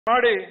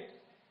ಮಾಡಿ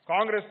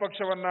ಕಾಂಗ್ರೆಸ್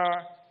ಪಕ್ಷವನ್ನ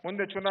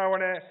ಮುಂದೆ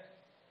ಚುನಾವಣೆ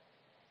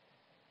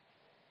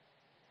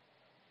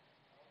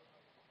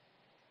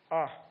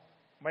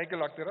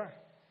ಮೈಕಲ್ ಹಾಕ್ತೀರಾ?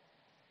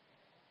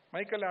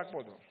 ಮೈಕಲ್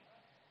ಹಾಕ್ಬೋದು.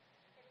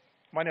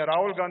 ಮಾನ್ಯ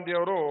ರಾಹುಲ್ ಗಾಂಧಿ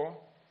ಅವರು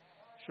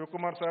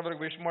ಶಿವಕುಮಾರ್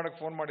ಸಾಹೇಬ್ರಿಗೆ ವಿಶ್ ಮಾಡಕ್ಕೆ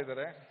ಫೋನ್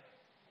ಮಾಡಿದ್ದಾರೆ.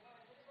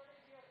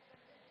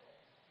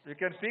 You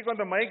can speak on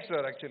the mic, sir,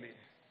 actually.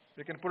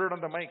 You can put it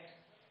on the mic.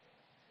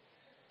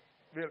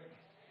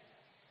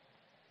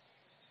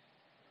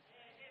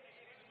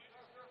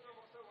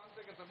 One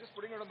second, sir. Just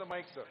putting it on the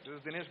mic, sir. This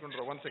is Dinesh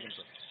Gundra. 1 second,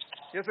 sir.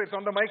 Yes, sir, it's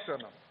on the mic, sir,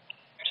 now.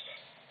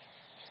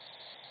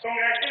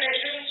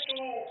 Congratulations to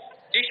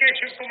DK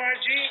Shivakumar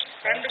ji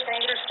and the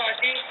Congress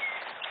party.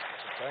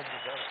 Thank you,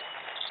 sir.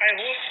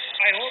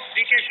 I hope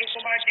DK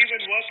Shivakumar ji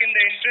will work in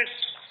the interest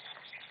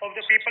of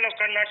the people of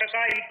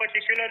Karnataka, in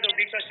particular the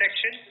weaker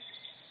section,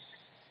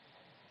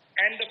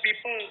 and the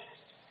people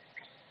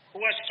who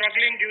are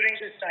struggling during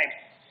this time.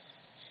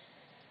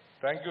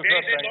 Thank you, sir.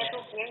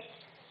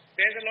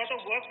 There's a lot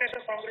of work that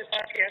the Congress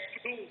party has to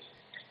do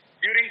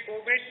during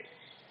COVID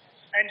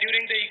and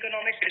during the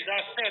economic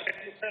disaster that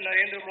Mr.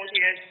 Narendra Modi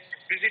has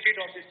visited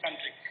on this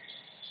country.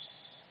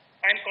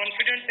 I am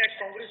confident that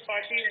Congress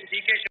party and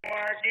DK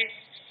Shivakumar ji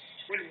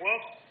will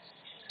work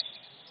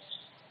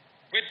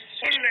with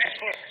full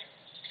effort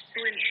to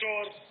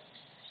ensure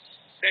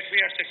that we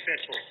are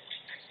successful.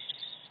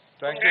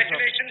 Thank you, sir.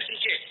 Congratulations,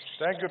 DK.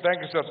 Thank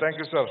you, sir. Thank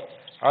you, sir.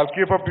 I'll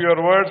keep up your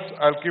words.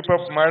 I'll keep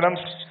up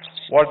madam's.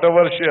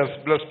 Whatever she has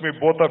blessed me,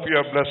 both of you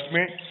have blessed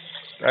me.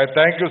 I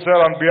thank you, sir,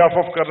 on behalf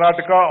of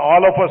Karnataka.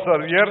 All of us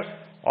are here.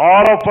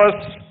 All of us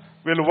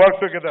will work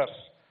together.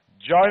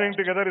 Joining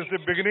together is the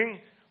beginning.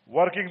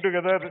 Working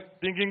together,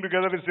 thinking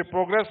together is the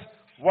progress.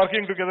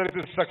 Working together is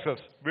the success.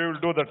 We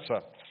will do that,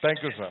 sir.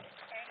 Thank you, sir.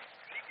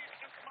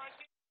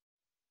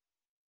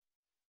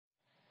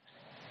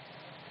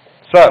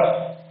 Sir.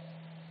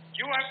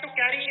 You have to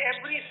carry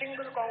every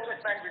single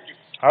congressman with you.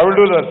 I will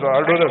do that, sir.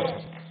 I'll do that.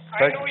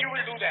 I know you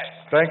will do that.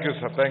 Thank you,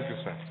 sir. Thank you,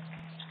 sir.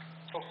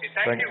 Okay,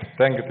 thank you.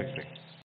 Thank you.